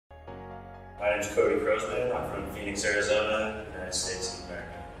My name is Cody. I'm from Phoenix, Arizona, United States of America.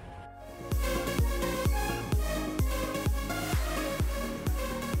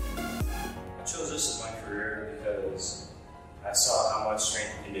 I chose this as my career because I saw how much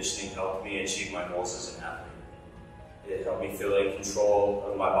strength and conditioning helped me achieve my goals as an athlete. It helped me feel in control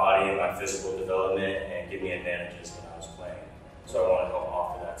of my body and my physical development and give me advantages when I was playing. So I want to help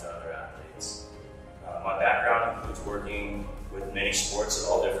offer that to other athletes. My background includes working with many sports at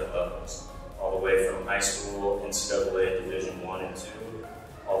all different levels, all the way from high school, NCAA Division I and II,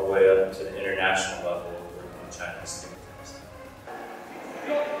 all the way up to the international level, working with Chinese team.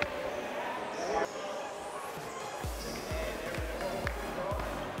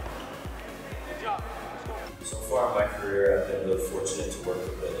 So far in my career, I've been really fortunate to work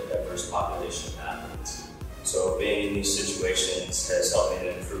with a diverse population of athletes. So being in these situations has helped me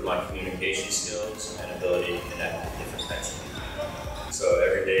to improve my communication skills and ability to connect with different types of people. So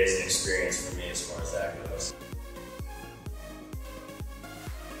every day is an experience for me as far as that goes.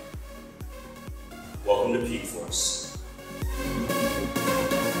 Welcome to Peak Force.